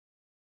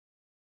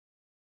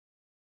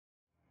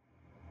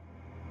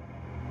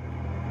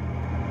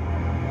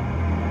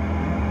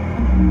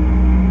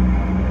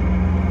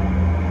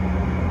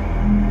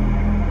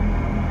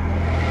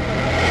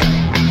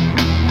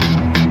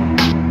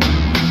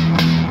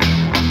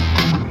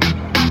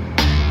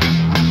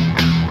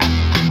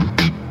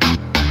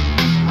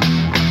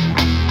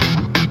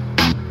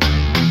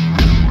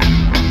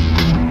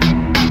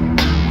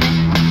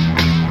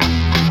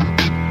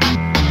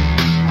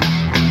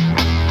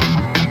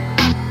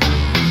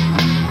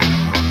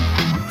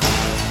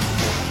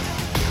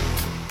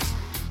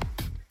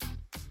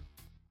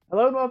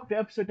welcome to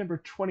episode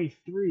number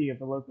 23 of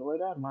the Local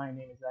Lowdown. My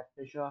name is Zach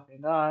Bischoff,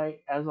 and I,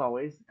 as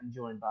always, am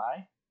joined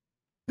by...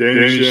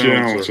 Danny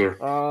Shannon, sir.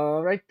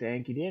 All right,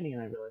 thank you, Danny.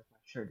 And I realize my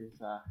shirt is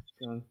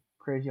going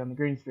crazy on the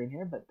green screen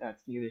here, but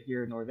that's neither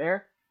here nor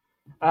there.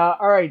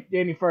 All right,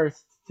 Danny,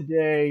 first.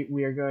 Today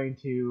we are going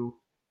to...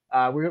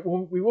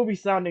 we will be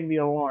sounding the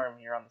alarm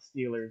here on the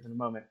Steelers in a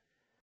moment.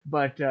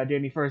 But,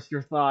 Danny, first,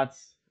 your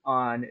thoughts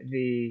on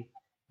the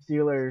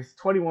Steelers'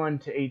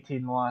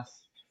 21-18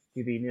 loss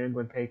to the New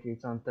England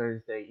Patriots on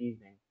Thursday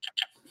evening.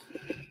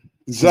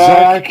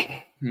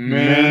 Zach,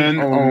 man,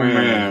 oh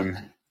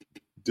man,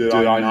 did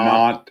I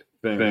not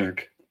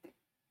think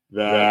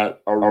that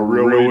a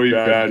really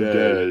bad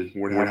day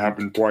would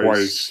happen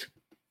twice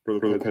for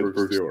the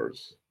Pittsburgh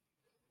Steelers.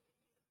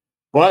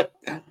 But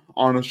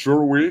on a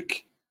short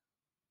week,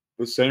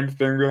 the same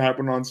thing that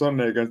happened on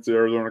Sunday against the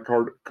Arizona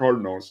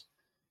Cardinals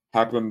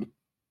happened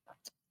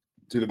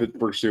to the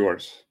Pittsburgh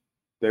Steelers.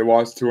 They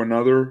lost to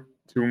another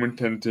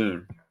 2-10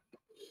 team.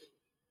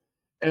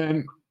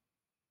 And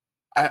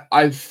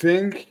I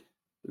think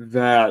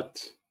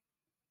that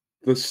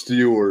the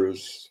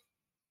Steelers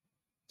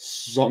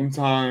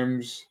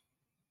sometimes,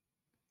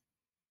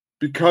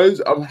 because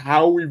of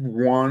how we've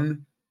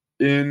won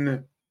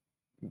going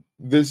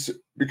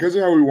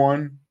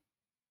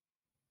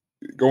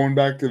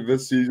back to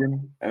this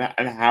season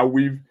and how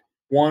we've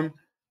won,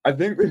 I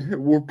think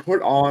we're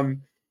put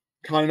on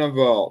kind of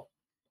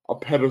a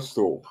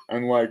pedestal,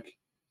 and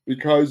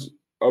because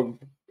of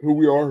who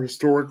we are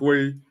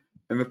historically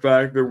and the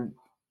fact that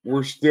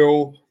we're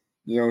still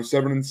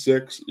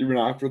 7-6 even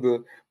after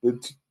the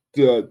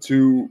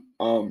two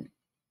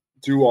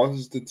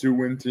losses to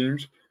 2-win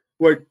teams.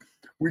 We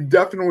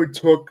definitely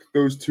took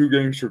those 2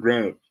 games for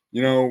granted.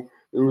 It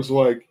was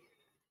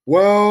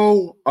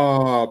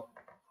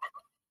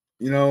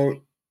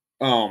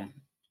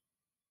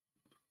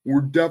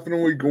we're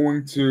definitely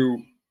going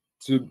to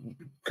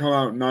come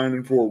out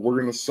 9-4.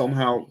 We're going to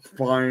somehow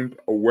find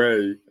a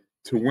way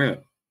to win,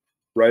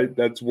 right?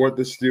 That's what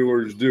the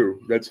Steelers do.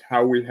 That's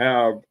how we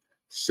have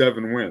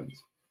 7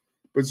 wins.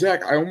 But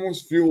Zach, I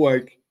almost feel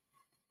like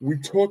we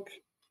took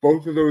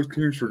both of those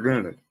teams for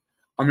granted.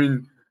 I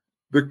mean,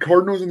 the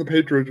Cardinals and the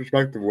Patriots,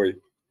 respectively,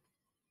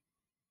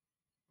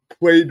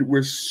 played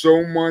with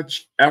so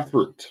much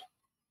effort.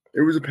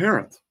 It was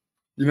apparent,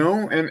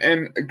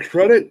 and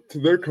credit to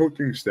their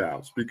coaching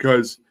staffs,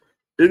 because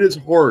it is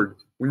hard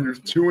when you're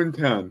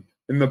 2-10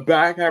 in the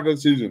back half of the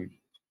season,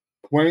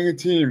 playing a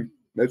team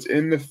that's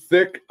in the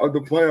thick of the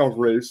playoff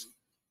race,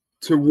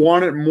 to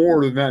want it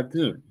more than that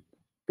team.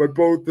 But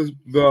both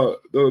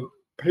the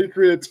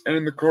Patriots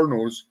and the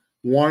Cardinals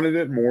wanted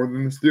it more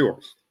than the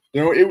Steelers.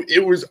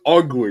 It was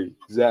ugly,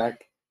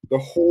 Zach.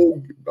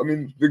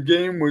 The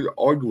game was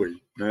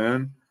ugly,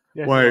 man.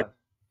 Yes,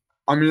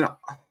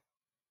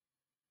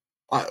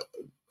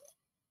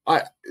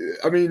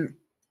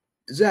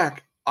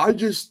 Zach,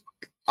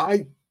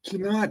 I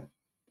cannot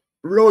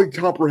really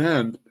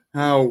comprehend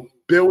how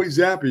Bailey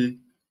Zappi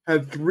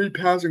had 3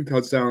 passing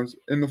touchdowns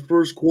in the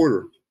first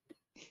quarter.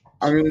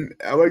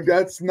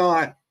 That's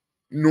not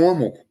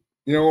normal.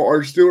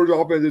 Our Steelers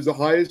offense is the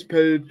highest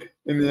paid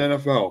in the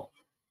NFL,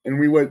 and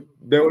we let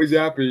Bailey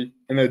Zappi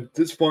and a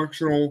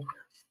dysfunctional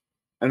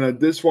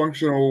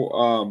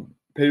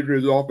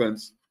Patriots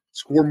offense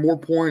score more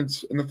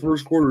points in the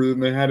first quarter than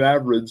they had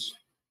average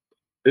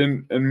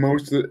in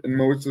most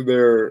of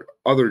their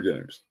other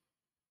games.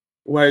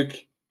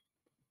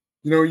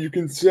 You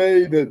can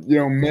say that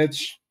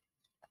Mitch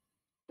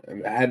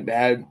had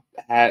bad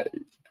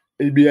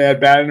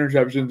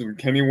interceptions and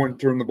Kenny wouldn't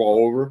turn the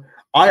ball over.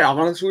 I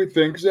honestly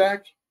think,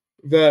 Zach,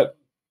 that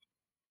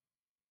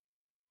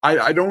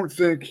I don't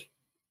think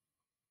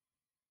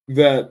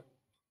that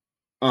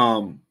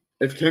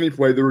if Kenny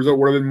played, the result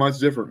would have been much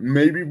different.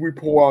 Maybe we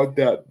pull out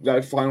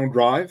that final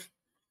drive,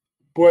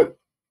 but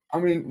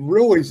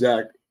really,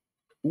 Zach,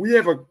 we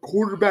have a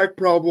quarterback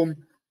problem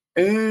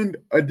and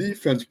a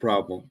defense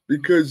problem,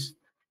 because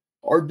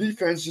our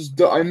defense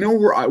I know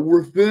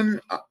we're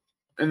thin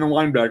in the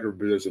linebacker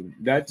position.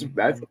 That's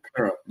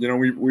apparent.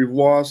 We've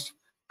lost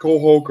Cole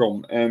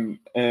Holcomb and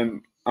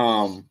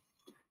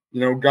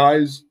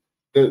guys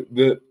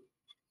that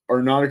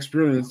are not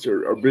experienced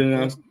are being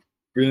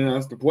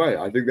asked to play.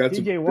 I think that's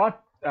TJ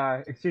Watt.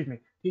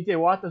 TJ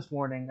Watt this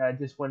morning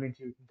just went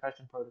into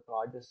concussion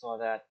protocol. I just saw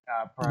that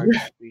prior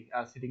to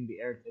us hitting the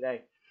air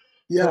today.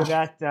 Yeah.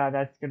 So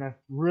that's gonna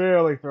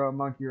really throw a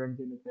monkey wrench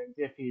into things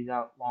if he's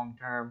out long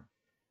term.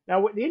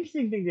 Now, the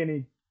interesting thing,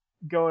 Danny,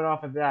 going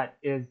off of that,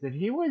 is that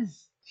he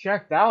was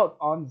checked out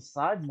on the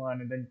sideline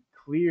and then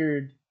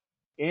cleared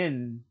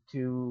in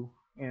to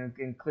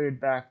and cleared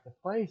back to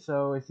play.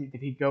 So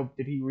did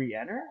he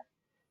re-enter?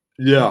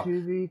 Yeah.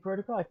 Into the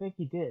protocol? I think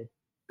he did.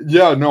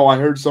 Yeah, no, I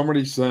heard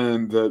somebody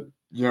saying that,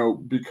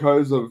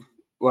 because of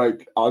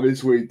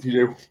obviously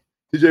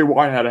TJ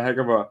Watt had a heck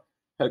of a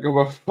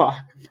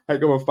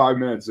 5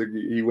 minutes.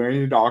 He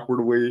landed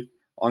awkwardly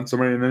on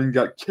somebody and then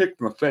got kicked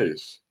in the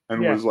face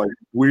and was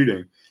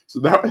bleeding. So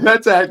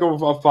that's a heck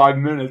of a 5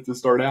 minutes to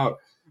start out.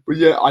 But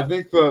yeah, I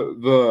think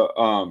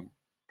the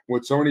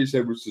what somebody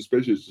said was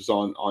suspicious just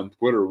on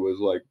Twitter was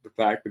like the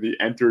fact that he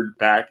entered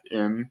back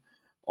in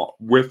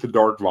with the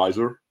dark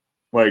visor,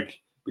 like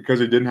because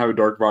he didn't have a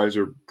dark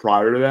visor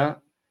prior to that.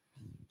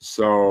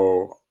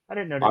 So I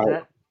didn't notice I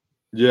that.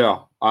 yeah,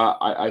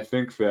 I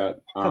think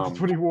that That's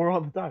what he wore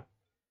all the time.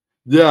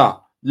 yeah,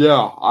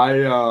 yeah,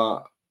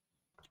 I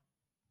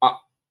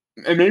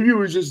and maybe it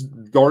was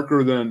just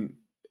darker than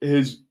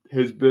his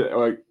bit.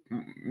 Like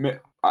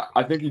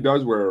I think he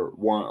does wear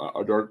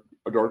a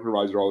darker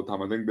visor all the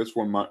time. I think this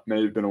one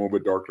may have been a little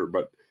bit darker,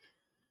 but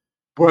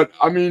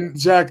I mean,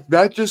 Zach,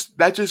 that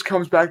just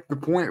comes back to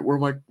the point where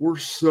like we're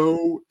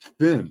so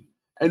thin.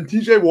 And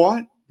TJ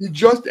Watt, he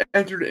just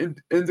entered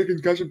into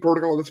concussion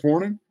protocol this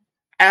morning.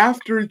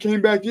 After he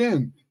came back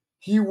in,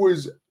 he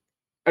was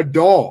a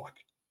dog.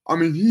 I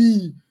mean,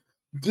 he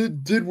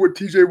did what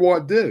TJ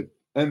Watt did,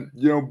 and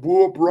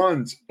blew up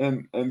runs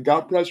and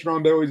got pressure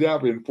on Bailey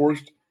Zappi and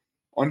forced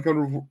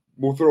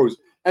uncomfortable throws.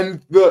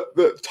 And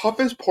the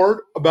toughest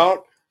part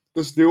about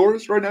the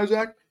Steelers right now,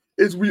 Zach,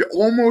 is we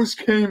almost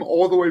came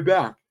all the way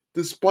back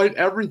despite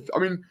everything. I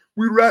mean,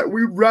 we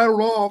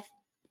rattled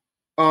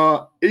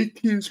off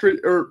 18 straight,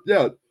 or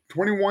yeah,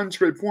 21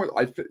 straight points.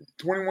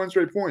 21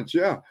 straight points,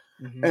 yeah.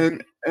 Mm-hmm.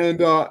 And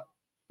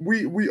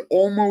we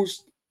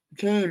almost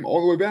came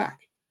all the way back,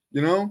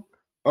 you know?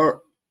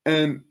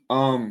 And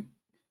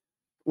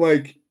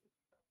like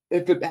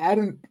if it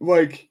hadn't,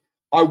 like,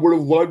 I would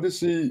have loved to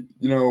see,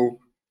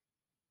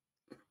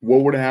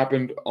 what would have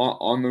happened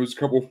on those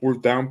couple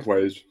fourth down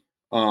plays.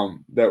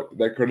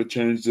 That could have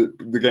changed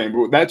the game.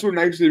 But that's what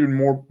makes it even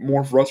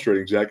more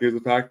frustrating, Jack, is the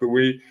fact that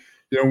we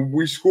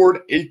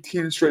scored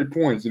 18 straight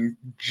points and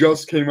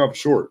just came up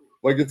short.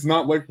 Like it's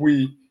not like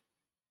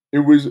it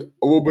was a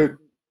little bit.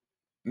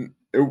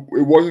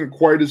 It wasn't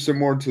quite as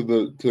similar to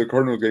the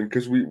Cardinals game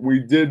because we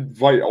did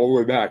fight all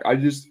the way back.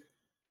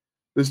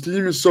 This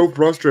team is so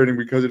frustrating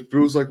because it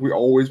feels like we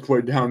always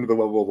play down to the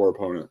level of our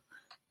opponent.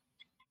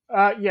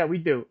 Yeah, we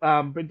do.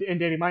 And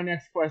Danny, my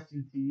next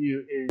question to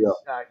you Yeah.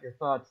 is your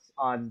thoughts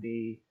on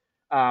the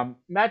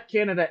Matt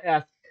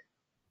Canada-esque.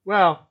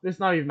 Well, it's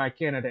not even Matt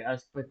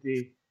Canada-esque, but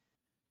the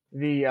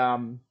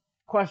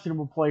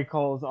questionable play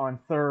calls on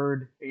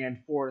third and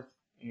fourth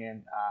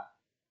and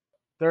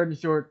third and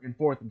short and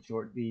fourth and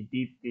short. The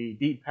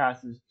deep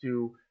passes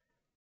to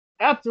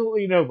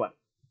absolutely nobody.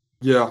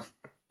 Yeah,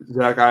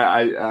 Zach,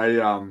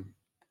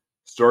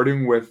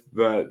 starting with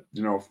the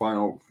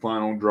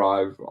final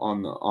drive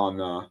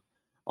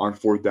on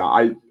fourth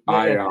down.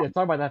 Yeah, yeah, yeah.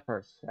 Talk about that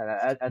first.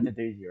 That's a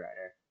doozy right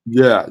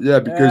Yeah,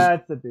 because there.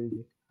 That's a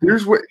doozy.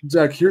 here's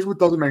what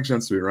doesn't make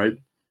sense to me, right?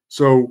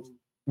 So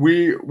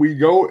we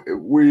go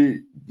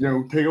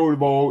take over the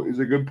ball is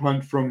a good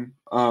punt from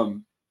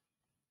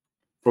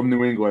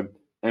New England,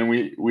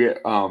 and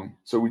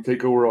so we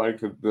take over like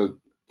the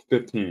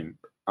 15,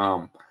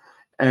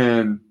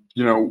 and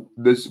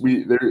this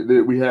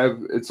we have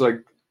it's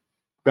like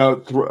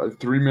about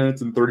 3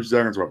 minutes and 30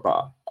 seconds went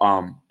by.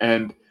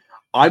 And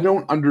I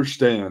don't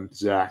understand,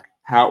 Zach,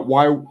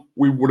 why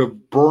we would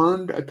have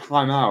burned a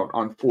timeout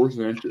on fourth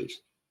and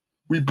inches.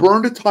 We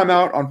burned a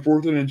timeout on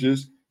fourth and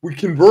inches. We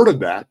converted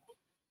that,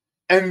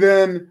 and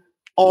then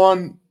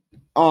on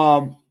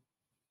um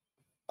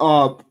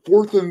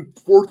fourth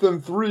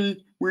and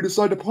 3, we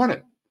decide to punt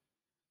it.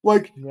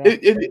 Like Yeah,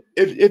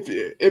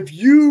 if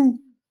you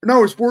no,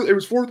 it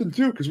was fourth and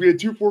 2 because we had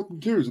 2 fourth and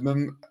 2s,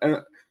 and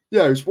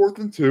yeah, it was fourth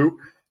and 2,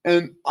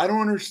 and I don't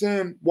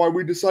understand why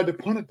we decided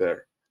to punt it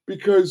there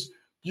because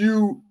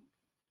you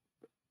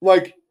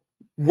like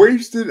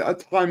wasted a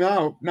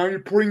timeout. Now you're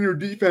putting your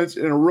defense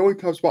in a really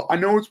tough spot. I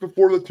know it's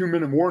before the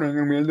 2-minute warning,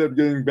 and we ended up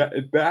getting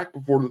it back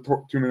before the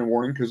 2-minute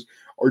warning because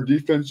our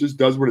defense just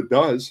does what it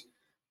does.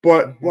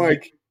 But hmm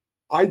like,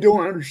 I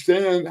don't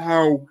understand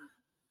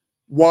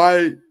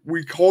why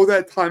we call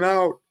that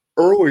timeout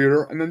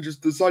earlier and then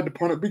just decide to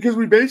punt it because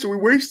we basically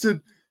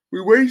wasted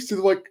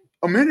like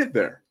a minute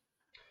there.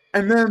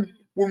 And then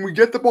when we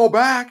get the ball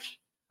back,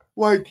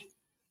 like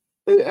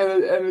and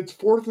it's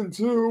fourth and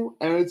 2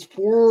 and it's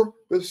for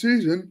the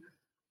season,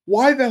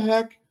 why the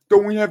heck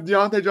don't we have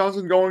Deontay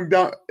Johnson going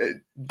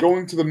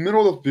to the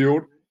middle of the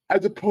field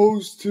as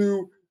opposed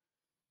to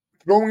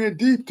throwing it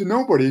deep to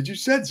nobody, as you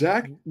said,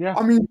 Zach? yeah,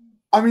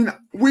 I mean,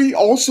 we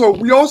also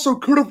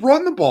could have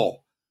run the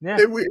ball. yeah,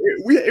 It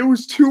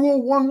was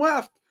 2:01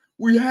 left.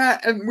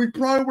 And we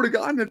probably would have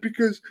gotten it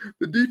because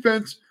the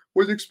defense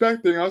was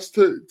expecting us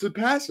to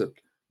pass it.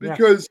 yeah,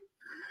 Because,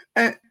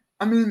 and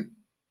I mean,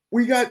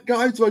 we got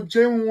guys like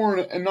Jalen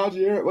Warren and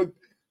Najee Harris. Like,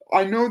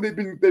 I know they've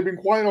been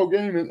quiet all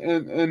game,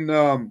 and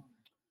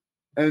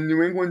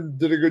New England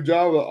did a good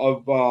job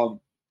of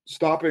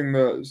stopping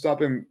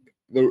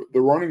the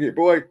running game.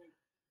 But like,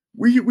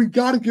 we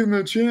got to give them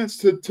a chance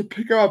to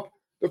pick up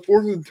the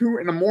fourth and 2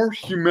 in a more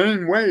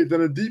humane way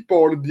than a deep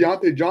ball to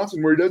Deontay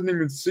Johnson where he doesn't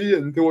even see it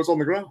until it's on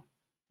the ground.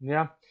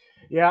 yeah,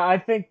 yeah. I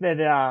think that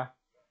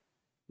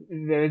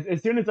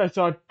as soon as I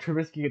saw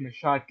Trubisky in the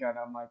shotgun,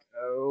 I'm like,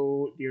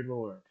 oh dear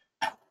lord.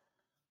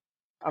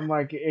 I'm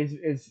like,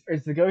 is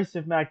the ghost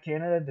of Matt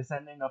Canada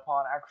descending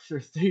upon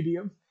Acrisure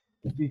Stadium?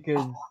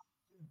 Because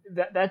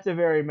that's a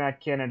very Matt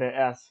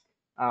Canada-esque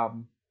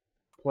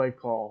play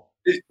call.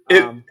 It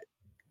it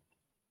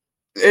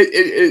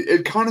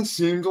it kind of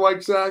seemed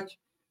like, Zach.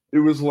 It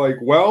was like,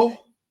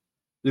 well,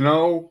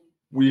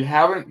 we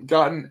haven't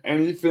gotten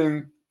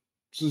anything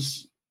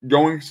just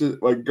going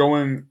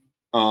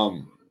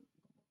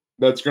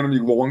that's going to be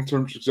long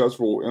term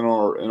successful in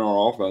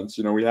our offense.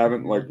 We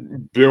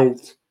haven't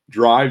built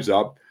drives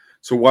up,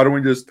 so why don't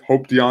we just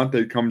hope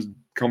Deontay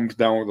comes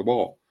down with the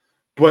ball?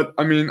 But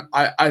I mean,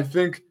 I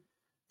think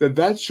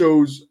that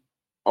shows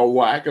a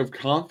lack of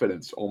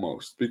confidence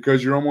almost,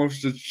 because you're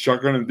almost just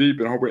shotgunning deep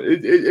and hoping.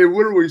 It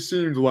literally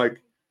seemed like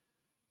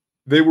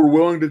they were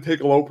willing to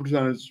take a low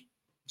percentage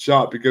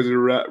shot because they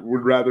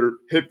would rather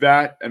hit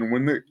that and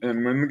win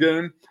the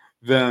game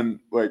than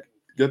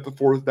get the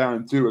fourth down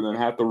and 2 and then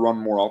have to run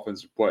more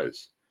offensive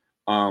plays.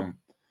 But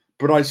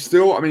I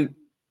mean,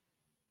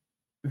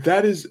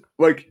 that is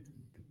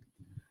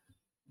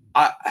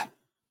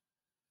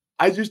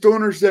I just don't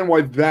understand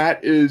why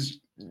that is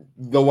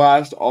the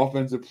last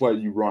offensive play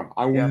you run.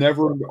 I will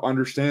never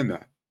understand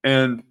that.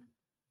 And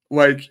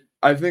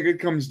I think it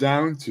comes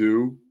down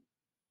to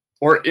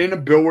our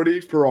inability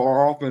for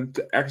our offense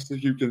to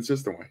execute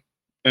consistently.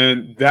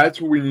 And that's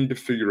what we need to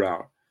figure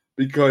out.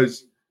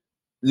 Because,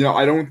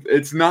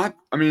 it's not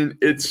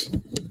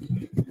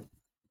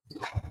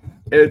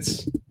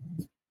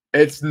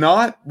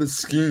the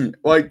scheme.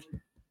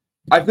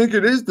 I think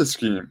it is the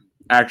scheme,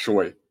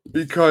 actually.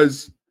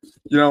 Because,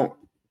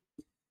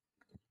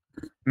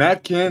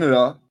 Matt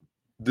Canada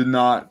did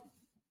not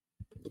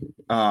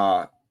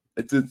the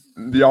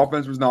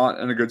offense was not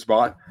in a good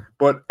spot.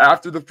 But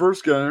after the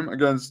first game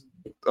against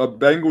a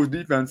Bengals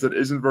defense that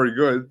isn't very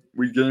good,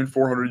 we gained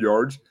 400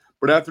 yards.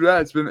 But after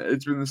that, it's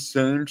been the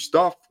same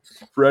stuff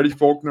for Eddie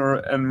Faulkner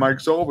and Mike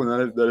Sullivan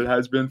that it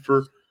has been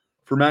for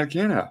Matt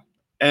Canada.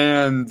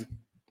 And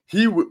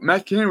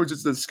Matt Canada was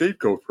just a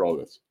scapegoat for all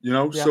this,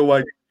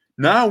 So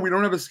now we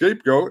don't have a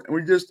scapegoat, and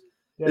we just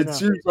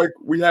seems like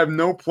we have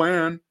no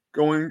plan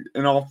going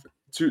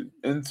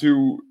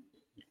into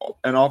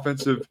an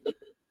offense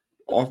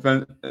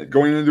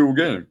going into a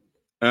game.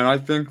 And I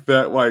think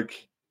that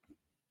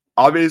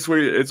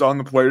obviously it's on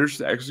the players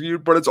to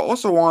execute, but it's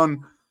also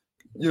on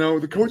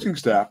the coaching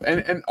staff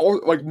and all,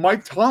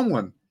 Mike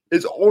Tomlin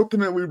is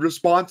ultimately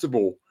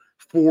responsible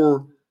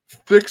for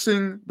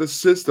fixing the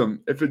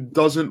system if it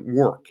doesn't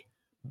work.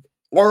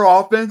 Our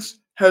offense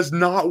has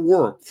not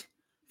worked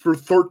for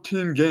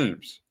 13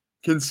 games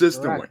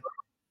consistently. Correct.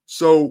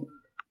 So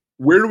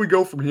where do we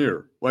go from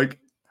here?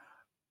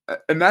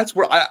 And that's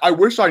where I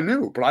wish I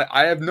knew, but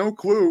I have no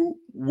clue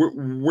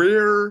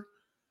where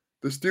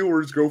the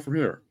Steelers go from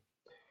here.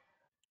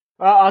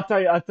 I'll tell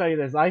you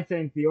this. I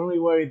think the only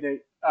way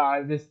that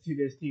this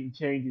team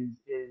changes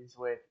is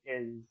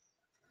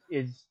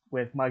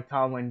with Mike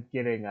Tomlin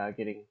getting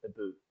the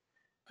boot.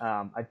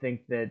 I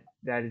think that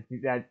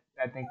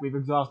I think we've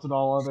exhausted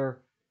all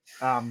other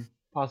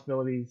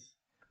possibilities,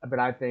 but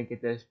I think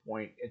at this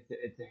point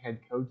it's a head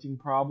coaching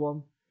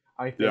problem.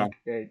 I think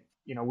that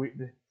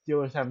the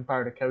Steelers haven't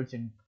fired a coach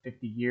in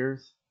 50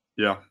 years.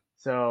 Yeah.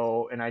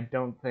 So, and I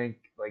don't think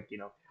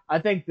I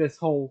think this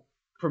whole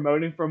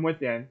promoting from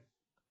within,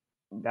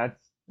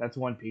 that's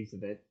one piece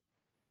of it,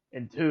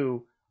 and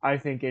two, I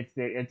think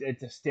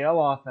it's a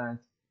stale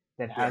offense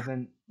that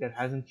hasn't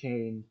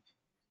changed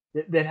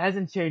that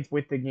hasn't changed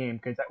with the game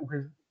because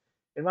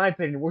in my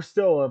opinion we're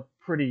still a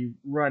pretty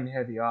run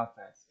heavy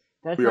offense.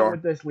 That's not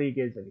what this league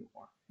is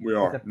anymore. We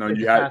are. It's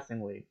a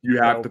passing league. You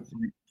have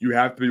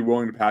to be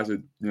willing to pass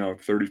it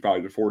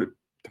 35 to 40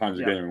 times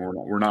a game, and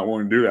we're not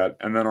willing to do that.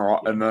 And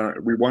then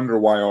we wonder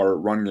why our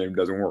run game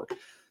doesn't work.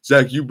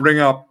 Zach, you bring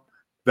up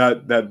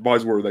that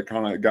buzzword that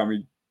kind of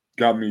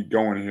got me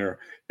going here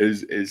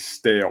is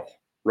stale,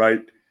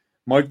 right?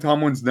 Mike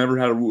Tomlin's never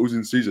had a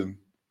losing season,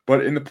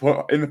 but in the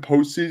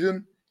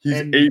postseason,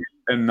 he's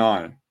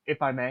 8-9.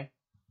 If I may.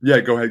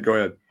 Yeah, go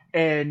ahead.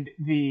 And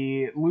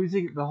the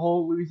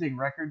whole losing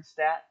record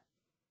stat,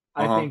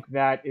 I think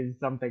that is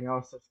something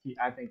else that's key.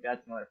 I think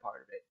that's another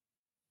part of it.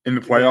 In the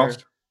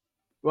playoffs?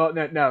 Well,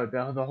 no,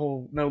 the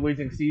whole no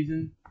losing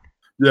season.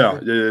 Yeah.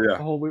 The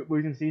whole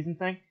losing season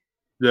thing.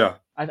 Yeah.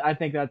 I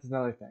think that's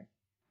another thing.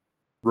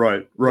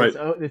 Right.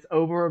 This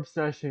over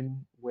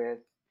obsession with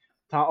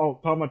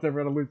Tomlin's ever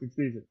had a losing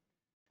season.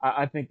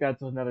 I think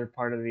that's another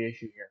part of the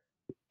issue here.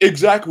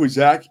 Exactly,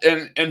 Zach.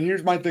 And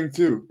here's my thing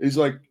too. Is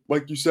like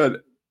you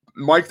said,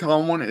 Mike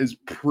Tomlin is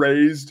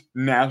praised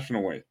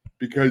nationally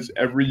because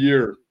every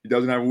year he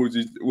doesn't have a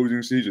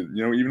losing season.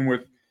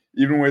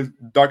 Even with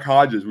Duck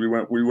Hodges, we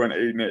went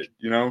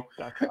 8-8.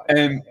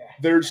 And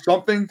there's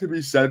something to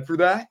be said for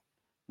that,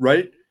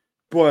 right?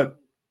 But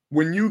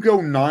when you go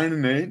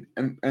 9-8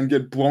 and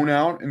get blown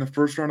out in the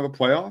first round of the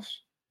playoffs,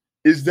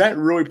 is that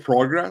really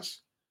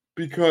progress?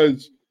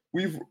 Because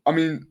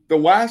the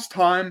last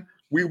time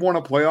we won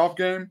a playoff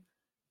game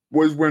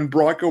was when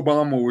Barack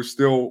Obama was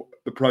still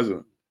the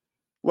president.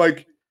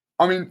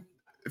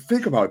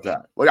 Think about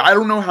that. I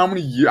don't know how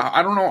many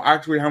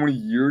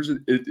years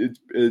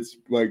it's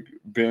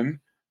been.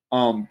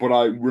 But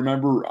I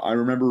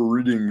remember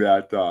reading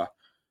that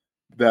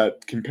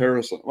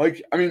comparison.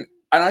 Like, I mean,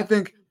 and I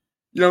think,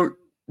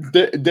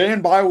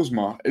 Dan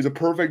Bilesma is a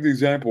perfect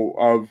example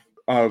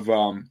of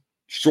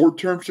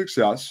short-term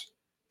success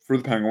for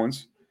the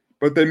Penguins,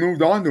 but they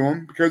moved on to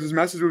him because his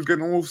message was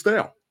getting a little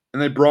stale,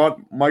 and they brought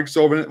Mike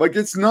Sullivan in. Like,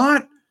 it's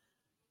not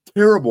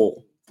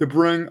terrible to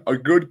bring a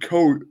good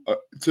coach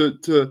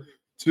to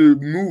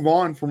move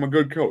on from a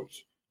good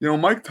coach.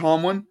 Mike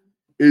Tomlin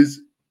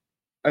is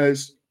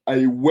as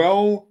a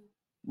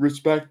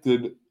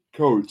well-respected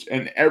coach,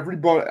 and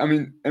everybody. I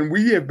mean, and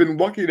we have been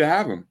lucky to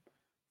have him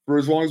for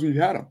as long as we've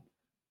had him.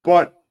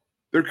 But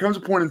there comes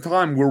a point in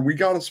time where we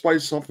got to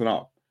spice something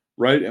up,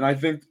 right? And I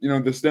think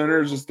the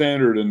standard is a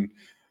standard,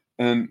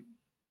 and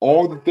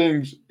all the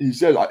things he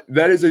said,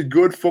 that is a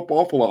good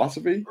football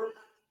philosophy.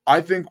 I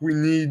think we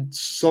need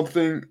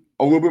something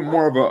a little bit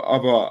more of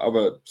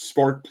a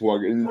spark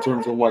plug in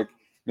terms of, like,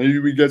 maybe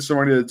we get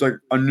somebody that's like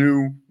a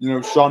new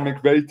Sean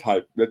McVay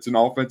type that's an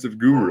offensive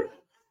guru,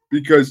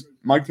 because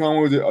Mike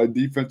Tomlin was a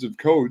defensive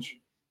coach,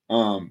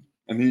 and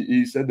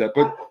he said that,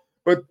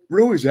 but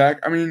really, Zach,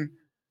 I mean,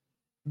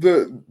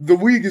 the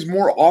league is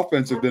more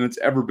offensive than it's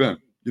ever been,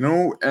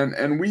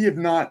 and we have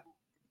not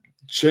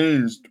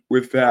changed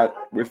with that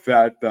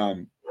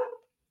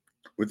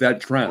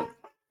trend.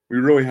 We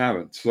really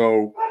haven't.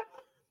 So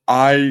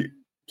I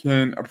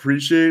can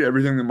appreciate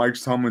everything that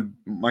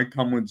Mike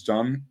Tomlin's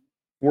done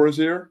for us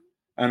here,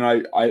 and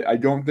I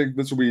don't think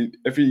this will be,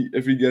 if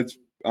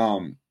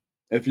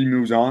he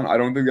moves on, I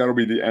don't think that'll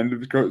be the end of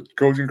his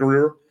coaching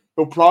career.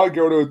 He'll probably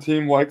go to a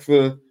team like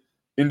the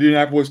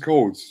Indianapolis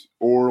Colts,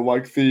 or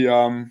like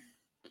the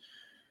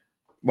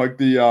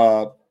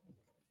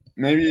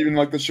maybe even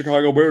like the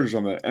Chicago Bears or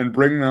something, and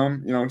bring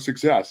them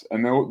success,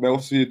 and they'll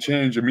see a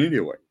change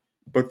immediately.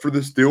 But for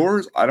the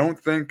Steelers, I don't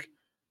think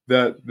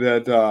that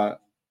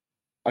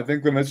I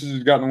think the message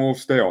has gotten a little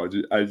stale,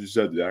 as you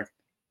said, Jack.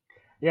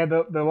 Yeah,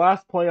 the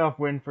last playoff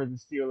win for the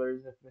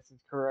Steelers, if this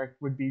is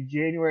correct, would be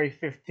January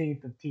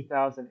 15th of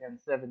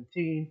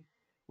 2017,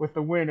 with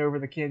the win over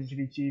the Kansas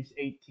City Chiefs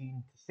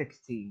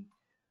 18-16.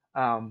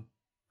 So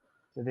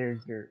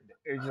there's your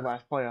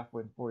last playoff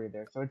win for you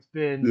there. So it's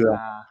been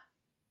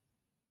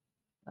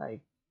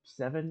like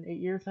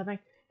 7-8 years, I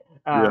think.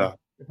 Yeah.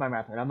 If my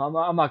math right, I'm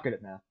not good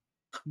at math.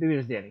 Neither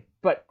is Danny.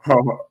 But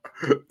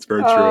it's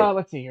very true.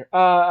 Let's see here.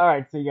 All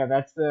right. So yeah,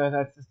 that's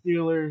the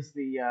Steelers.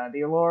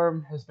 The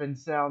alarm has been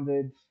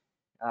sounded.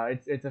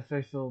 It's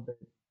official that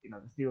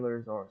the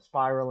Steelers are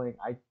spiraling.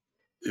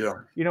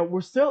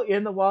 We're still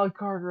in the wild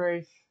card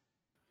race.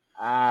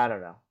 I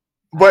don't know.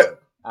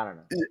 But I don't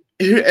know.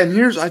 And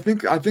here's I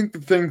think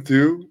the thing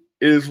too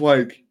is,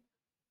 like,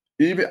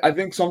 even I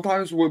think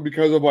sometimes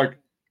because of like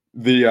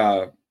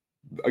the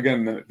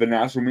again the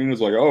national media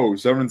is like, oh,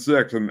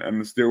 7-6, and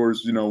the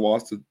Steelers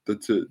lost to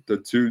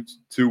the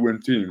two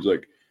win teams.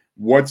 Like,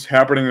 what's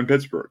happening in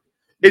Pittsburgh?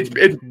 It's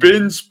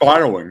been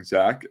spiraling,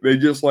 Zach. They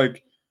just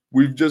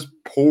we've just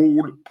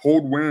pulled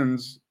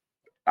wins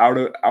out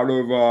of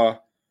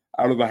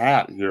the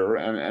hat here,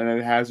 and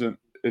it hasn't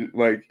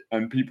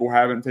and people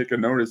haven't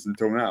taken notice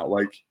until now.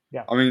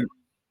 I mean,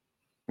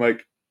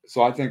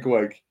 so I think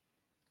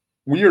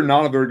we are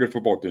not a very good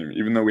football team,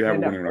 even though we have a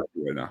winning record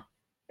right now.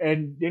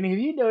 And have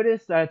you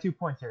noticed 2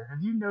 points here?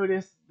 Have you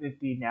noticed that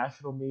the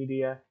national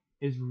media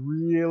has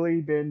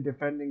really been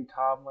defending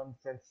Tomlin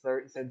since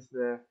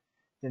the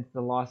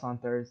loss on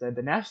Thursday?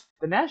 The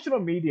national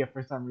media,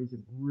 for some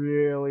reason,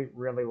 really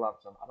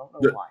loves him. I don't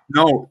know why.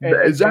 No,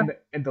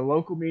 and the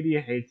local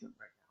media hates him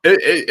right now.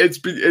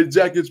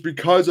 Zach. It's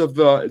because of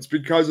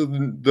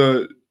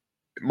the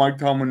Mike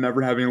Tomlin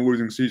never having a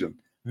losing season.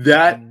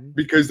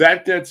 Because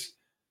that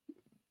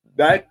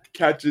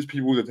catches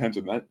people's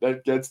attention.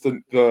 That gets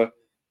the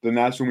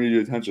national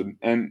media attention.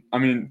 And I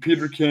mean,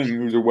 Peter King,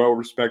 who's a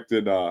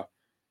well-respected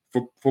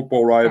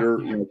football writer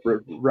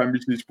for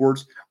NBC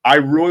Sports, I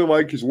really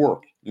like his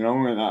work,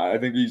 and I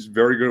think he's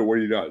very good at what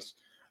he does.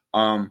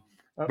 But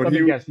let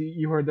me guess,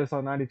 you heard this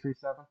on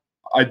 93.7?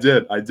 I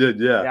did,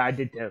 yeah. Yeah, I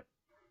did too.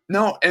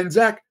 No, and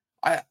Zach,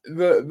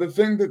 the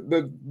thing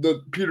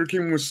that Peter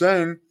King was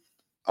saying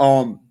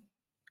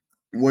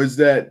was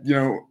that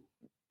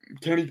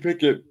Kenny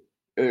Pickett,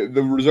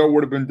 the result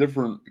would have been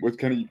different with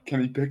Kenny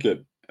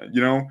Pickett,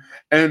 and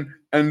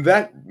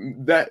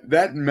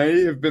that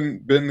may have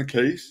been the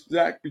case,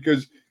 Zach,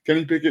 because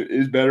Kenny Pickett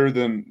is better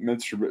than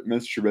Mitch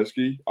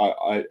Trubisky.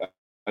 I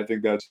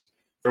think that's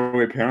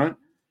fairly apparent.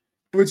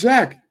 But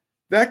Zach,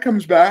 that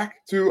comes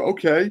back to,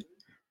 okay,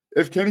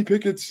 if Kenny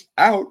Pickett's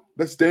out,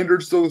 the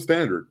standard's still the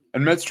standard,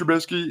 and Mitch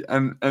Trubisky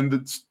and the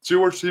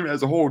Steelers team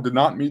as a whole did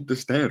not meet the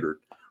standard,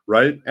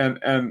 right? And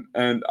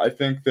I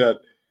think that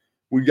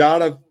we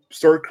gotta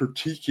start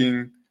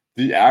critiquing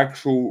the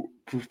actual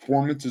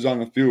performances on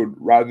the field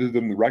rather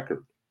than the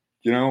record,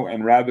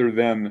 and rather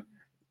than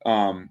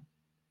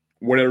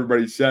what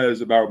everybody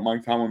says about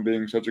Mike Tomlin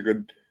being such a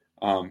good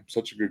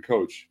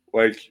coach.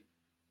 Like,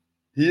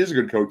 he is a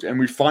good coach, and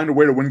we find a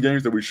way to win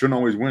games that we shouldn't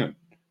always win.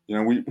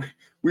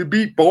 We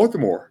beat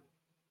Baltimore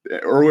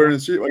earlier in the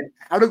season. Like,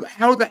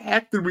 how the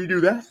heck did we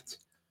do that?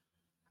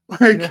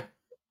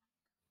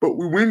 but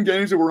we win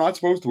games that we're not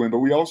supposed to win. But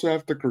we also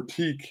have to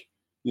critique,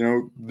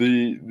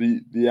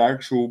 the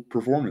actual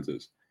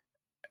performances.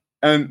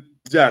 And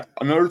Zach,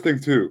 another thing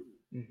too,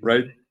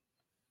 right?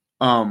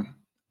 The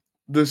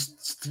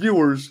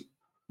Steelers,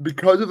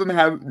 because of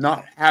them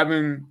not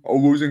having a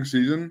losing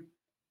season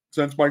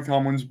since Mike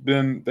Tomlin's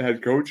been the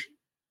head coach,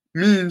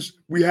 means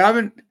we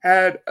haven't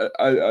had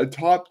a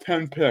top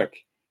 10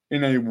 pick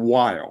in a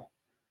while,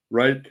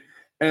 right?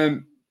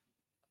 And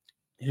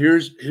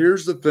here's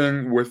the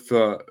thing with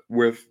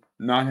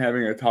not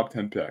having a top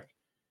 10 pick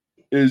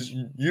is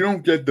you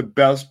don't get the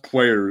best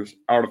players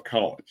out of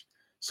college.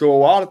 So a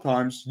lot of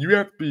times you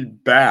have to be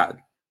bad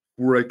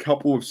for a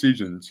couple of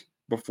seasons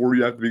before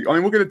you have to be. I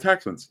mean, look at the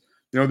Texans.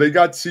 They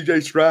got C.J.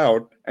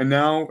 Stroud and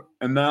a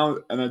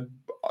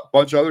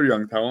bunch of other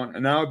young talent,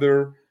 and now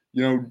they're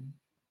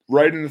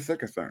right in the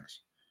thick of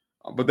things.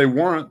 But they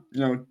weren't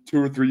 2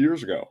 or 3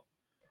 years ago.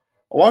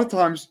 A lot of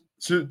times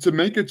to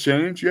make a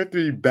change, you have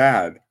to be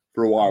bad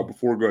for a while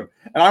before good.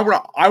 And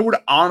I would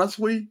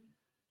honestly,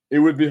 it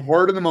would be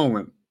hard in the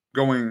moment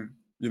going,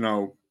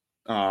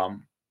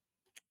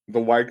 the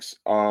likes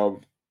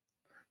of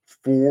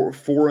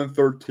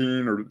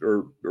 4-13 or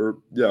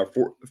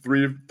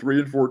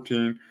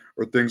 3-14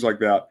 or things like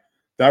that.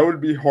 That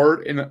would be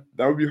hard in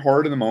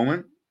the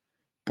moment.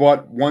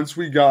 But once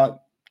we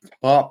got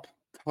top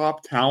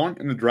talent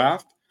in the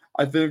draft,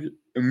 I think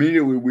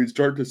immediately we'd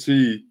start to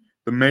see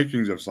the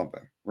makings of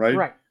something, right?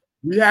 Right.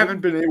 We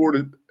haven't been able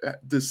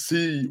to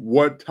see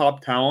what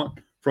top talent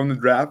from the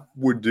draft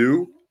would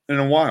do in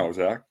a while,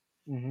 Zach.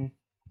 Mm-hmm.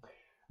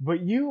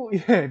 But you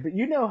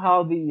know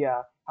how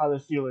the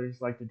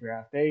Steelers like to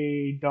draft.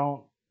 They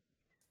don't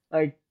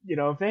if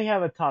they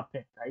have a top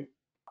pick, right?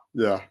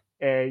 Yeah.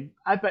 And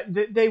I bet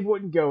they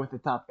wouldn't go with the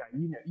top guy.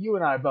 You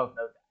and I both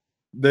know that.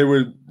 They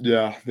would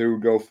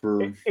go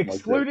for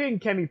excluding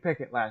Kenny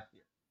Pickett last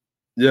year.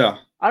 Yeah.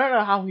 I don't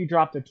know how he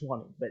dropped to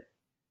 20, but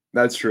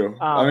that's true.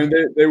 I mean,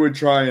 they would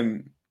try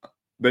and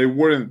they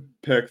wouldn't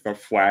pick the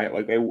flat.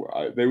 Like they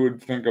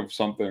would think of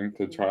something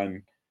to try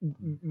and.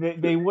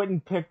 They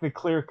wouldn't pick the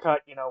clear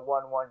cut,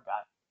 1-1 guy.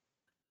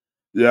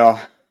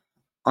 Yeah,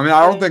 I mean,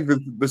 I don't think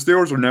the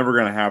Steelers are never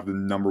going to have the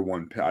number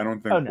one pick. I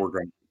don't think we're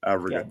going to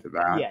ever get to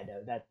that. Yeah,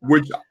 no, that's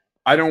which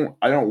I don't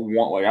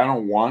want. Like, I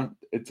don't want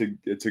it to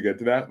get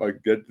to that.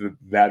 Like, get to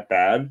that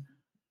bad.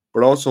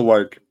 But also,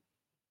 like,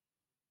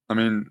 I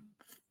mean,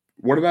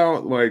 what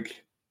about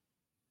like?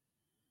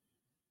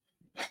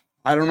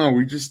 I don't know.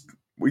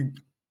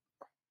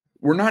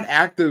 We're not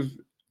active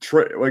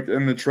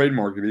in the trade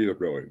market either.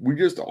 Really, we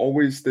just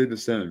always stay the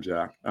same,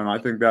 Jack. And I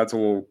think that's a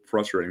little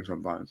frustrating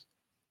sometimes.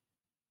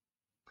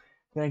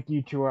 Thank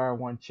you to our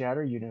one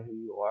chatter. You know who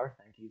you are.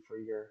 Thank you for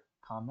your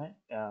comment.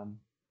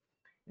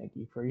 Thank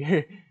you for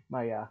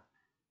my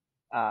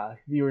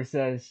viewer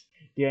says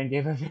Dan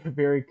gave a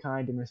very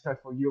kind and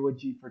respectful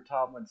eulogy for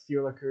Tomlin's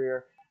Steeler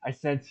career. I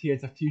sense he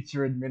has a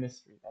future in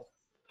ministry.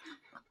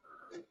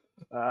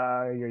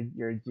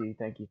 You're a G.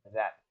 Thank you for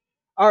that.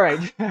 All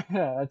right,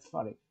 that's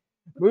funny.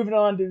 Moving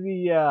on to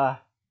the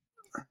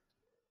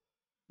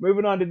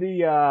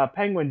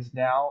Penguins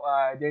now.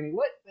 Danny,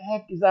 what the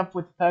heck is up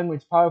with the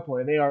Penguins power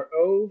play? They are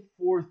 0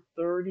 for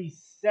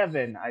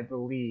 37, I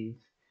believe,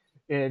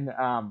 in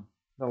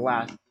the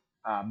last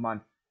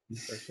month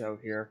or so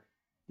here.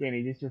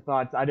 Danny, just your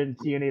thoughts. I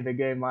didn't see any of the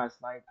game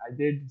last night. I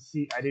did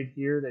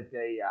hear that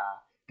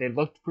they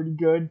looked pretty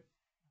good,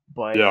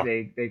 but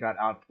they got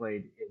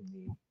outplayed in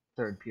the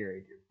third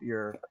period.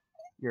 Your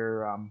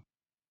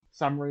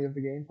summary of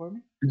the game for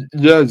me?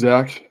 Yeah,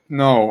 Zach.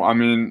 No, I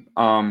mean,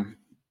 going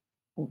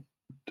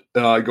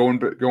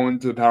to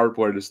the power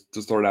play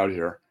to start out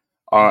here.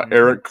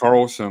 Erik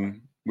Karlsson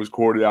was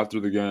quoted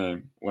after the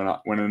game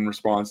when in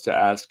response to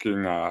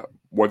asking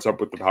what's up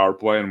with the power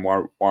play and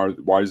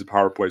why is the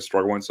power play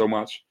struggling so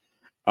much.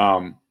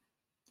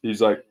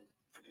 He's like,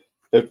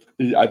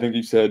 I think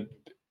he said,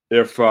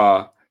 if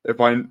I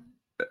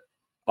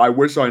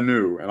wish I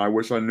knew, and I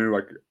wish I knew,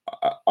 like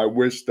I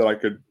wish that I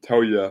could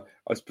tell you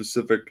a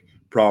specific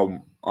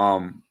problem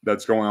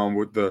that's going on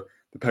with the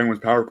Penguins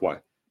power play.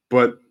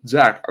 But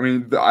Zach, I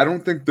mean, I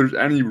don't think there's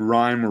any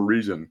rhyme or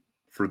reason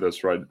for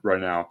this right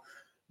now.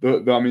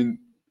 I mean,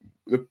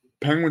 the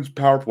Penguins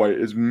power play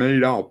is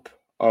made up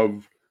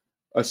of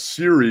a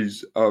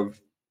series of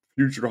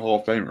future Hall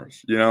of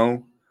Famers,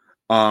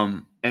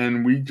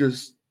 and we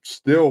just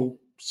still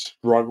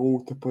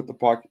struggle to put the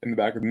puck in the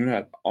back of the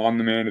net on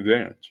the man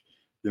advantage,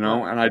 and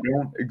I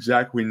don't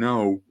exactly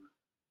know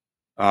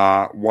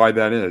why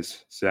that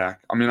is,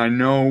 Zach. I mean, I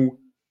know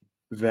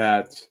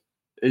that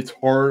it's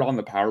hard on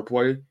the power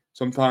play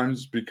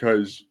sometimes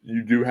because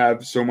you do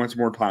have so much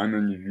more time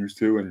than you used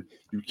to, and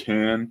you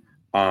can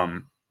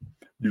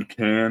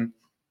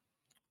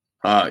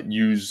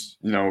use,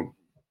 you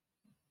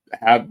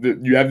have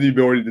the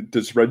ability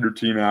to spread your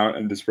team out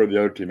and to spread the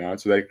other team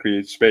out, so that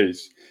creates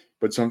space.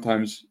 But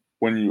sometimes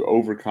when you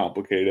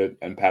overcomplicate it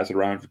and pass it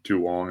around for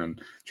too long and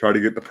try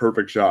to get the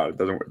perfect shot, it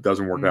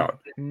doesn't work out.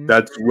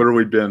 That's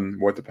literally been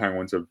what the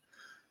Penguins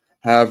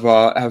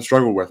have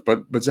struggled with.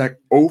 But Zach,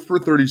 0 for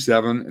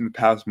 37 in the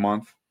past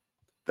month.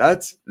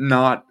 that's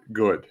not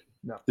good.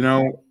 No. You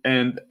know,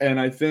 and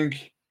I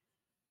think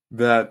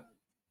that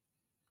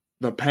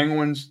the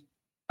Penguins,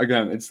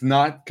 again, it's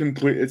not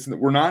complete.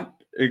 We're not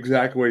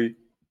exactly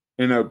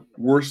in a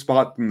worse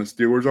spot than the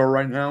Steelers are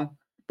right now.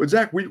 But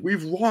Zach,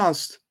 we've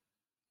lost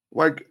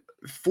like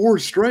 4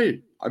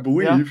 straight, I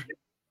believe. Yeah.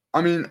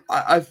 I mean,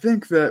 I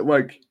think that,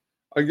 like,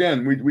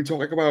 again, we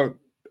talk about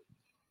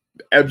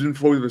ebbs and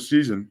flows of a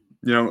season,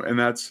 you know, and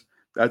that's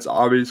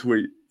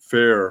obviously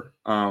fair.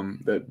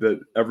 That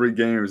every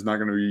game is not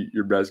going to be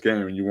your best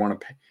game, and you want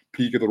to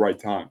peak at the right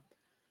time.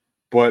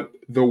 But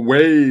the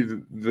way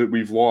that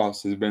we've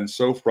lost has been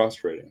so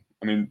frustrating.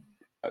 I mean,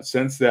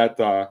 since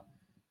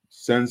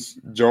since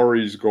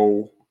Jari's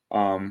goal,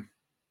 Goalie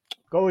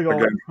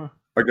goal.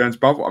 against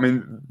Buffalo, I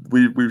mean,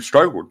 we've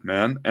struggled,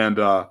 man. And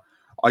I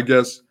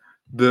guess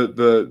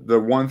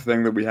the one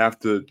thing that we have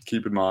to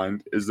keep in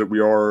mind is that we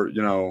are,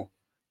 you know,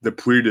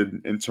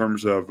 depleted in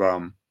terms of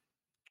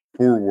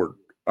forward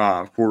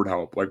forward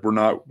help. Like, we're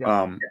not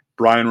Yeah.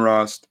 Brian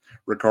Rust,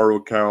 Ricardo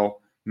Kell,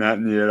 Matt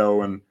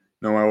Nieto, and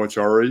Noel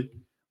Achari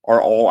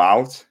are all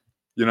out.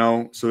 You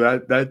know, so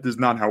that does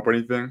not help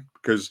anything,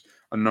 because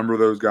a number of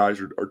those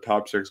guys are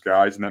top 6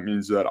 guys, and that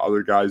means that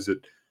other guys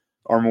that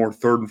are more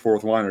third and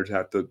fourth liners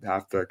have to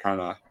kind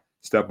of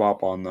step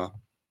up on the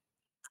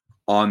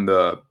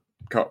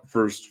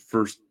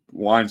first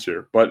lines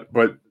here. But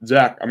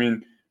Zach, I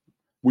mean,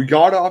 we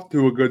got off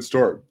to a good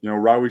start. You know,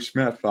 Riley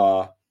Smith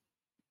got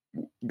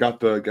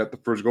the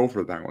first goal for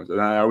the Penguins, and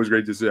that was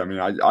great to see. I mean,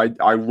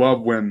 I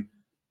love when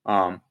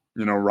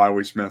you know,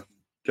 Riley Smith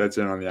gets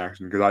in on the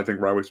action, because I think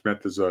Riley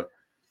Smith is a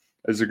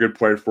good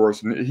player for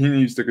us, and he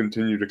needs to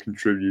continue to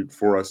contribute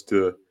for us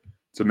to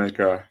make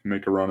a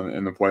run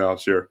in the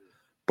playoffs here.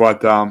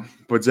 But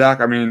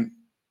Zach, I mean,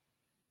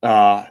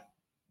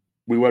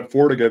 we let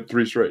Florida get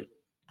 3 straight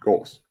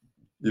goals,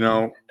 you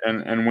know,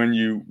 and when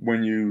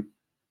you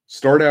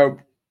start out,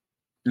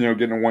 you know,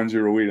 getting a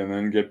 1-0 lead and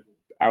then get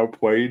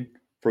outplayed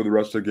for the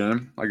rest of the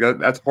game, like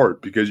that's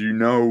hard, because you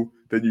know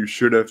that you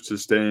should have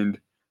sustained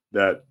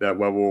that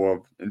level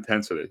of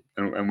intensity,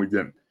 and we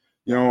didn't.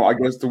 You know, I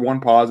guess the one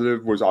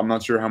positive was, I'm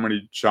not sure how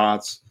many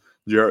shots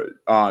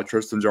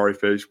Tristan Jarry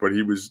faced, but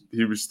he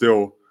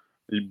bailed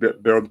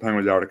the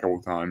Penguins out a couple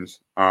of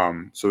times.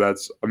 So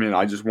that's, I mean,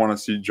 I just want to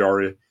see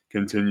Jarry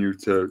continue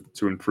to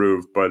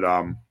improve, but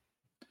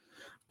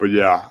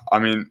yeah, I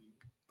mean,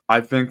 I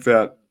think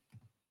that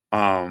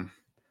the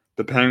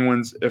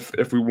Penguins,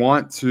 if we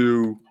want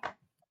to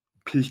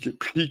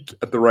peak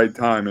at the right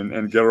time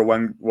and get our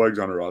legs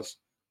under us,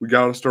 we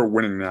got to start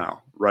winning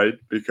now, right?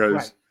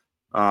 Because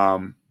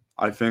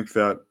I think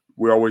that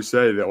we always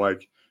say that,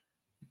 like,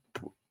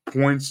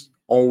 points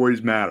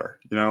always matter.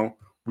 You know,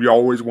 we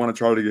always want to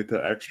try to get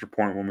the extra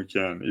point when we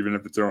can, even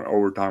if it's an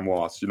overtime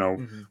loss. You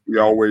know, we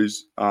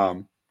always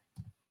want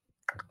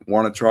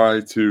to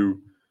try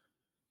to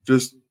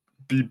just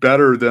be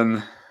better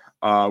than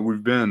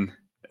we've been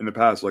in the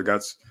past. Like,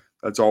 that's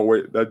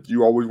always, that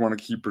you always want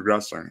to keep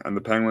progressing, and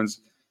the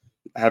Penguins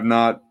have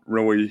not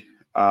really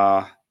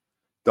done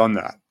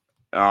that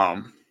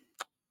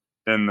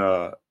in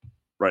the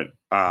right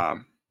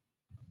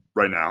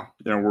now.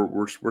 You know,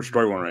 we're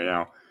struggling right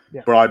now.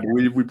 Yeah. But I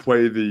believe we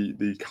play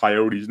the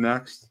Coyotes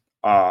next,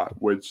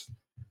 which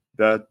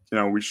that, you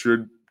know, we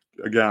should,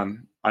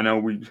 again. I know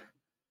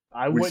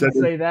I wouldn't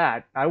say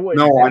that. I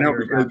wouldn't. No, I know,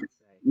 because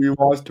we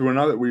lost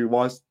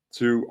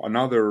to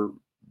another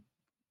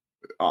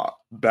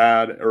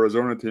bad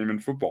Arizona team in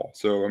football.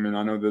 So I mean,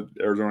 I know that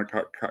Arizona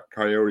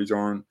Coyotes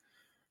aren't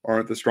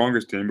the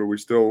strongest team, but we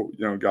still,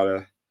 you know,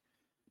 gotta.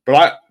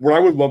 But what I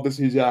would love to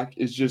see, Zach,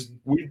 is just,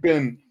 we've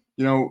been,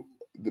 you know,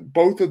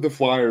 both of the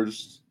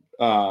Flyers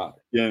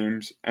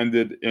games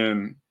ended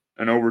in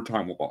an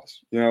overtime loss,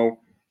 you know,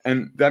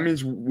 and that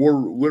means we're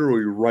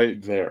literally right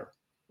there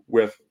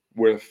with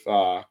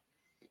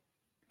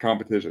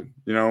competition.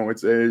 You know, we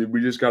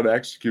just got to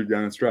execute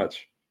down the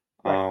stretch.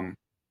 Right.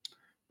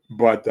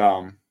 But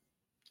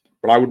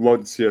I would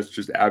love to see us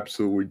just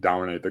absolutely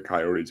dominate the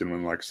Coyotes and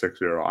win like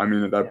 6-0. I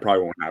mean, that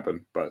probably won't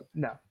happen, but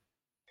no,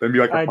 that'd be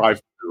like a 5-2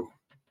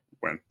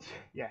 win.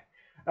 Yeah.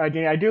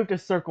 Danny, I do have to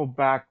circle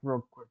back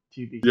real quick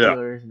to the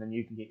Steelers, and then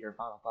you can get your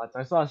final thoughts.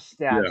 I saw a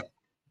stat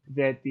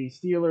that the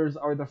Steelers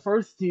are the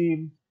first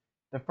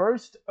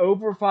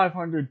over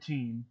 500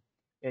 team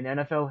in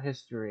NFL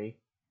history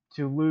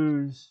to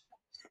lose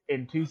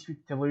in two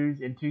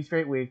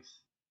straight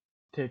weeks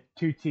to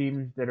 2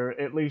 teams that are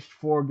at least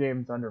 4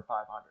 games under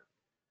 500.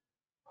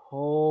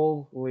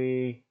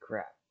 Holy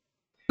crap!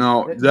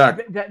 No,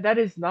 Zach, that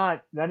is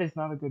not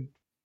a good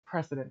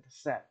precedent to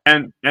set.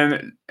 And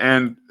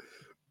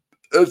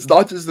it's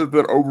not just that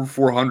they're over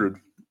 400.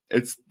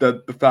 It's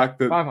that the fact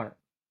that 500.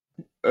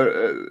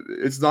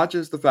 It's not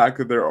just the fact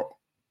that they're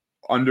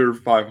under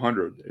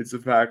 500. It's the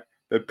fact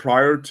that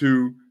prior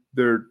to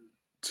their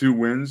 2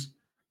 wins,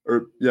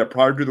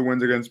 prior to the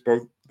wins against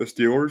both the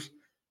Steelers,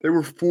 they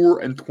were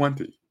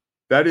 4-20.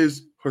 That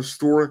is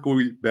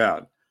historically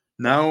bad.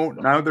 Now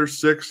they're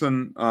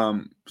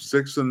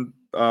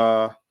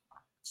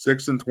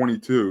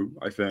 6-22,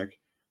 I think.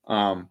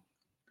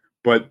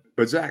 But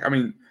Zach, I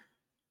mean,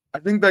 I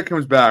think that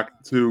comes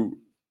back to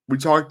we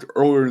talked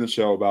earlier in the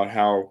show about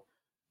how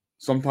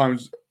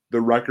sometimes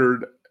the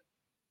record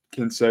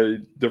can say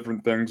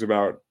different things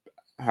about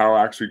how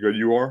actually good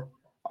you are.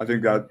 I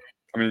think that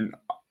I mean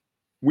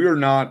we are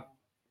not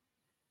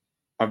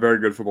a very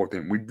good football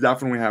team. We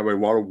definitely have a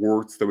lot of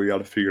warts that we got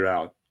to figure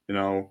out, you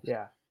know.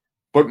 Yeah.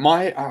 But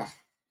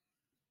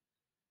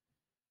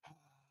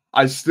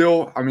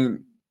I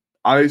mean,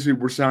 obviously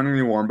we're sounding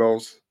the alarm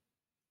bells,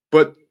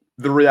 but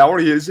the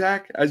reality is,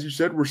 Zach, as you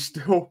said, we're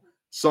still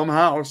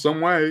somehow,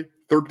 some way,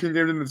 13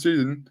 games into the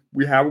season,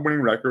 we have a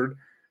winning record,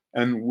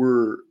 and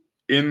we're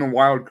in the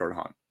wild card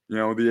hunt. You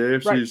know, the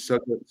AFC is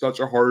such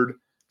a hard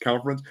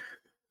conference,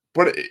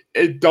 but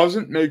it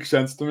doesn't make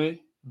sense to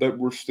me that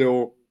we're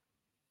still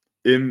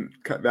in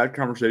that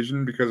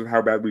conversation because of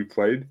how bad we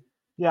played.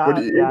 But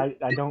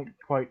I don't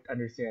quite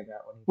understand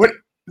that one. But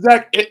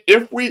Zach,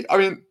 if we, I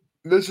mean,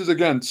 this is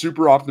again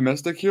super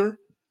optimistic here,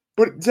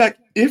 but Zach,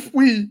 if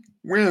we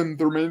win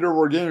the remainder of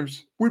our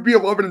games, we'd be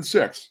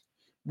 11-6,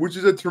 which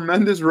is a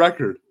tremendous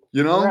record,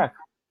 you know. Correct.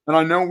 And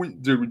I know we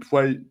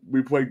play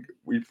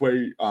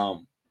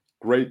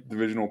great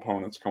divisional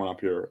opponents coming up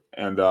here,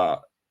 and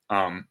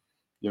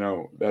you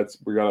know that's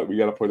we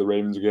gotta play the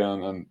Ravens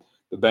again, and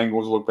the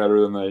Bengals look better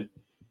than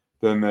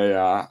they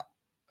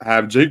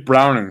have. Jake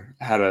Browning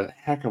had a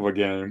heck of a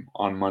game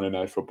on Monday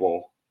Night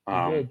Football.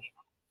 He did.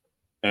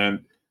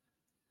 And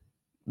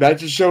that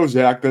just shows,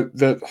 Zach,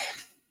 that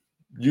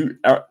you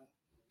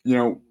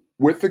know,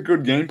 with a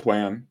good game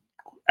plan,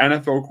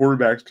 NFL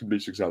quarterbacks can be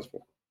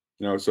successful.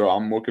 You know, so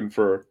I'm looking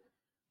for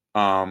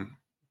Mitch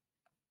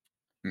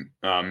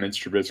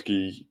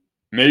Trubisky.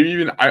 Maybe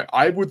even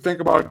I would think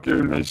about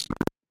giving Mason.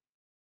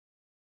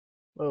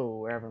 Oh,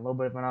 we're having a little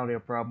bit of an audio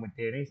problem with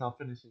Danny, so I'll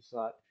finish this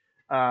thought.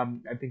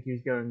 I think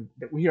he's going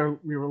that we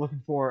were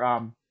looking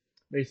for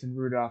Mason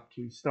Rudolph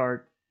to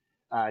start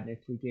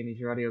next week. Danny's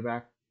your audio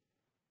back?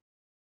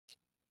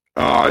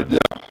 Yeah.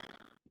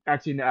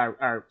 Actually,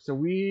 no. So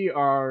we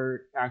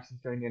are actually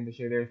going to end the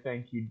show there.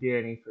 Thank you,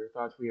 Danny, for your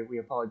thoughts. We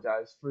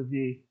apologize for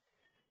the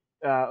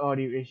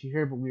audio issue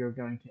here, but we are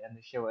going to end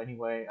the show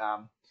anyway.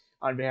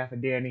 On behalf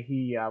of Danny,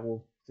 he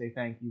will say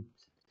thank you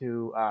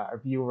to our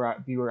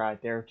viewer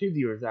out there, two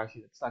viewers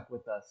actually that stuck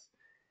with us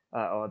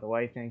all the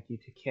way. Thank you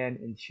to Ken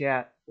and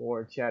chat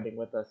for chatting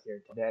with us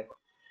here today.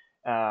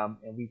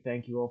 And we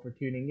thank you all for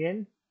tuning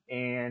in.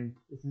 And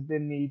this has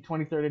been the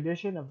 23rd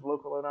edition of the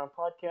Local Lowdown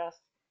Podcast.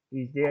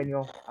 He's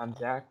Daniel. I'm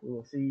Zach. We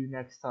will see you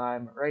next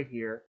time right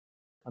here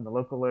on the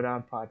Local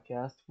Lowdown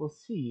Podcast. We'll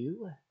see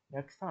you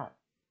next time.